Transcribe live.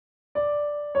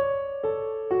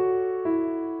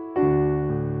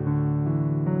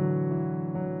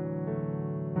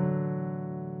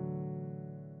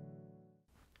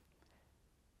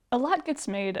A lot gets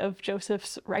made of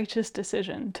Joseph's righteous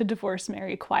decision to divorce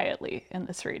Mary quietly in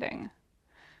this reading.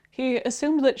 He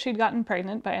assumed that she'd gotten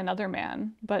pregnant by another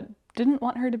man, but didn't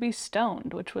want her to be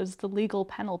stoned, which was the legal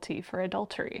penalty for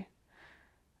adultery.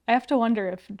 I have to wonder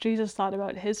if Jesus thought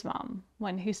about his mom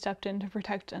when he stepped in to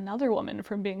protect another woman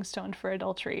from being stoned for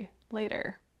adultery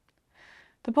later.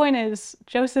 The point is,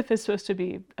 Joseph is supposed to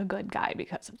be a good guy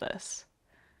because of this.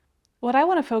 What I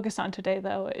want to focus on today,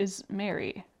 though, is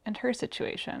Mary and her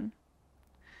situation.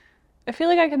 I feel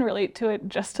like I can relate to it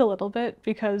just a little bit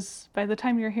because by the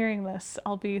time you're hearing this,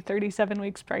 I'll be 37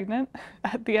 weeks pregnant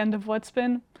at the end of what's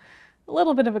been a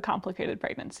little bit of a complicated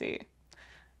pregnancy.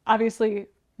 Obviously,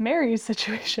 Mary's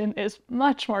situation is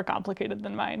much more complicated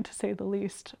than mine, to say the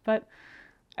least, but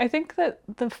I think that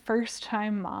the first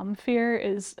time mom fear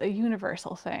is a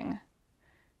universal thing.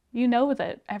 You know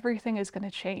that everything is going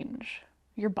to change.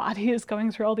 Your body is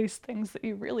going through all these things that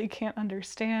you really can't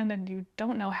understand and you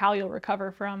don't know how you'll recover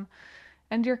from.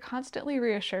 And you're constantly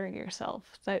reassuring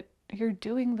yourself that you're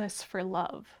doing this for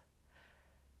love.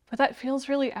 But that feels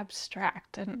really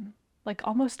abstract and like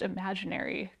almost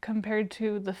imaginary compared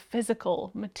to the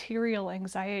physical, material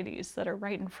anxieties that are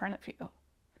right in front of you.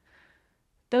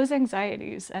 Those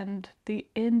anxieties and the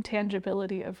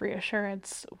intangibility of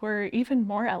reassurance were even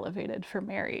more elevated for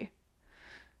Mary.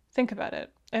 Think about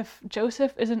it. If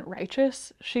Joseph isn't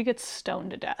righteous, she gets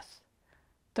stoned to death.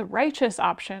 The righteous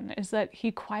option is that he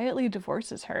quietly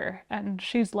divorces her and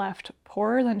she's left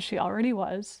poorer than she already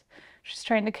was. She's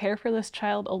trying to care for this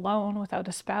child alone without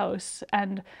a spouse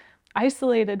and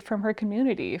isolated from her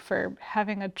community for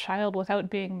having a child without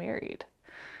being married.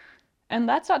 And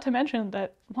that's not to mention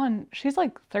that, one, she's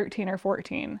like 13 or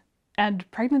 14, and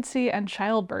pregnancy and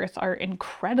childbirth are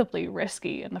incredibly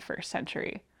risky in the first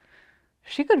century.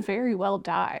 She could very well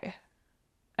die.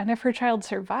 And if her child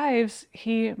survives,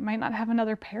 he might not have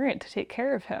another parent to take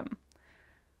care of him.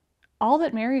 All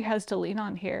that Mary has to lean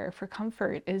on here for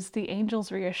comfort is the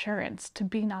angel's reassurance to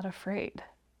be not afraid.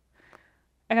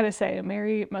 I gotta say,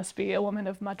 Mary must be a woman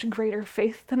of much greater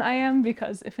faith than I am,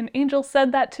 because if an angel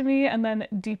said that to me and then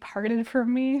departed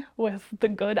from me with the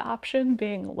good option,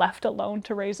 being left alone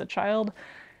to raise a child,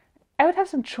 I would have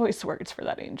some choice words for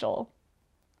that angel.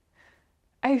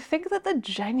 I think that the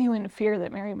genuine fear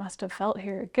that Mary must have felt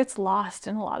here gets lost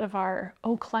in a lot of our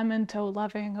 "oh clement, oh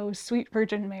loving, oh sweet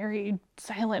Virgin Mary,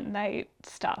 silent night"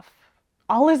 stuff.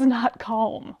 All is not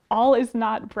calm. All is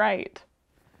not bright.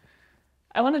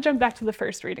 I want to jump back to the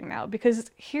first reading now,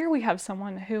 because here we have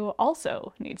someone who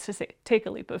also needs to take a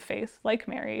leap of faith, like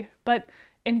Mary, but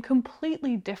in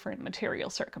completely different material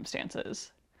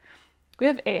circumstances. We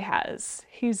have Ahaz.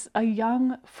 He's a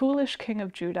young, foolish king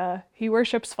of Judah. He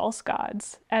worships false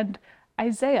gods. And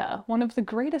Isaiah, one of the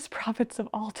greatest prophets of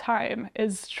all time,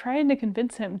 is trying to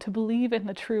convince him to believe in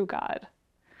the true God.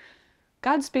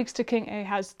 God speaks to King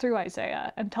Ahaz through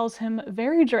Isaiah and tells him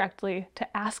very directly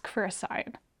to ask for a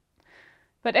sign.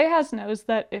 But Ahaz knows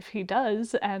that if he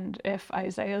does, and if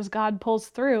Isaiah's God pulls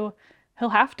through, he'll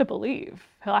have to believe.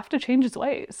 He'll have to change his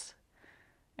ways.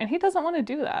 And he doesn't want to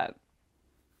do that.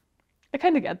 I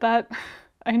kind of get that.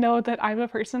 I know that I'm a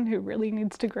person who really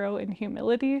needs to grow in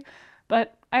humility,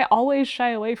 but I always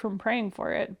shy away from praying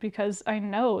for it because I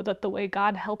know that the way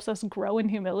God helps us grow in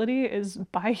humility is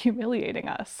by humiliating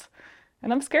us.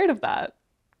 And I'm scared of that.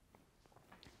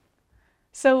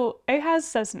 So Ahaz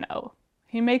says no.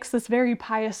 He makes this very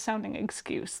pious sounding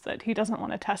excuse that he doesn't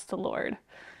want to test the Lord.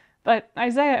 But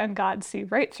Isaiah and God see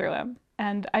right through him,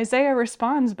 and Isaiah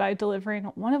responds by delivering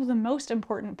one of the most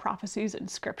important prophecies in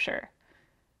Scripture.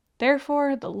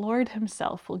 Therefore, the Lord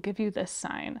himself will give you this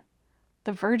sign.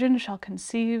 The virgin shall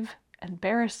conceive and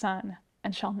bear a son,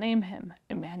 and shall name him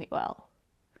Emmanuel.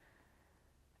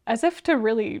 As if to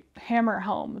really hammer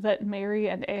home that Mary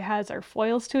and Ahaz are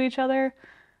foils to each other,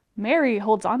 Mary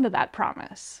holds on to that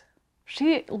promise.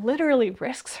 She literally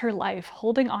risks her life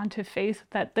holding on to faith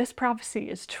that this prophecy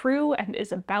is true and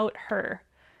is about her,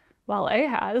 while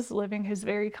Ahaz, living his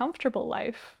very comfortable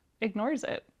life, ignores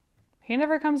it. He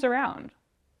never comes around.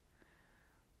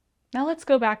 Now let's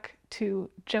go back to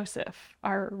Joseph,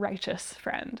 our righteous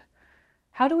friend.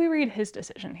 How do we read his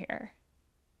decision here?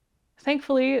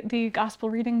 Thankfully, the gospel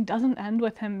reading doesn't end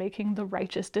with him making the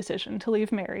righteous decision to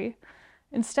leave Mary.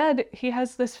 Instead, he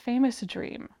has this famous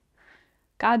dream.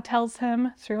 God tells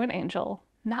him, through an angel,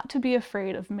 not to be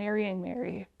afraid of marrying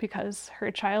Mary because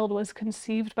her child was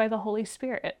conceived by the Holy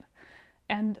Spirit.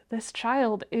 And this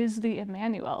child is the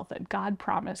Emmanuel that God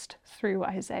promised through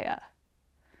Isaiah.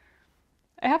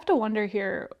 I have to wonder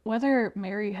here whether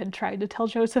Mary had tried to tell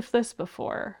Joseph this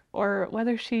before, or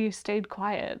whether she stayed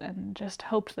quiet and just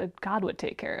hoped that God would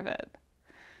take care of it.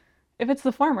 If it's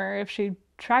the former, if she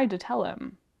tried to tell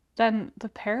him, then the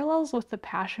parallels with the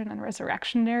passion and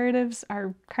resurrection narratives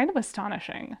are kind of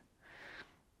astonishing.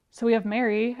 So we have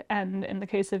Mary, and in the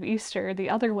case of Easter, the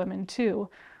other women too,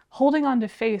 holding on to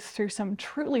faith through some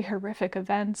truly horrific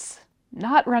events,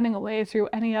 not running away through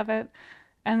any of it.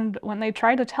 And when they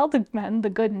try to tell the men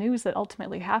the good news that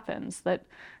ultimately happens, that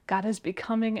God is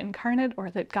becoming incarnate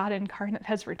or that God incarnate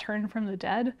has returned from the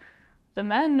dead, the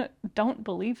men don't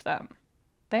believe them.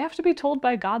 They have to be told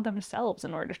by God themselves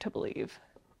in order to believe.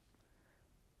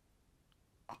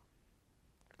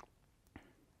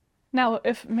 Now,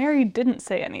 if Mary didn't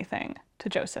say anything to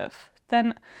Joseph,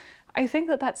 then I think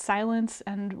that silence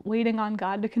and waiting on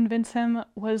God to convince him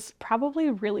was probably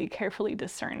really carefully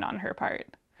discerned on her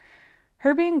part.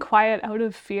 Her being quiet out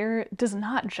of fear does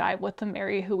not jive with the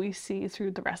Mary who we see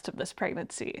through the rest of this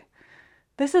pregnancy.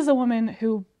 This is a woman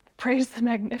who prays the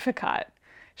Magnificat.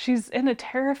 She's in a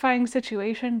terrifying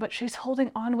situation, but she's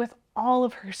holding on with all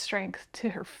of her strength to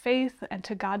her faith and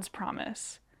to God's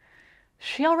promise.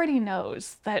 She already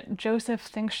knows that Joseph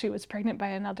thinks she was pregnant by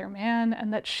another man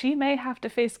and that she may have to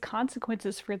face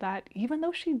consequences for that, even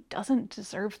though she doesn't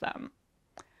deserve them.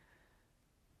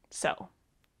 So,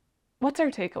 what's our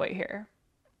takeaway here?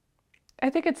 I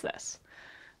think it's this.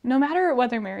 No matter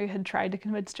whether Mary had tried to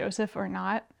convince Joseph or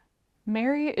not,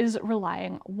 Mary is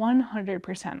relying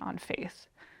 100% on faith.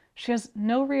 She has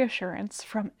no reassurance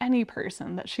from any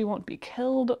person that she won't be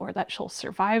killed or that she'll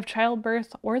survive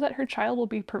childbirth or that her child will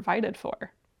be provided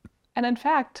for. And in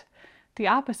fact, the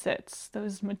opposites,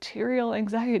 those material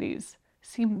anxieties,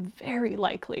 seem very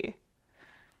likely.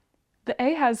 The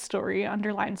Ahaz story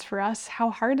underlines for us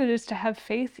how hard it is to have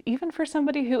faith even for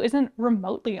somebody who isn't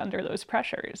remotely under those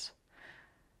pressures.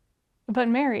 But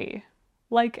Mary,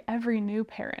 like every new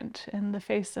parent in the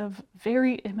face of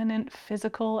very imminent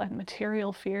physical and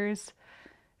material fears,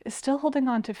 is still holding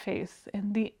on to faith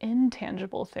in the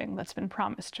intangible thing that's been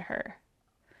promised to her,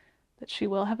 that she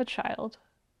will have a child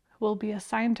who will be a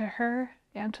sign to her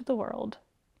and to the world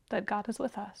that God is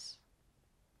with us.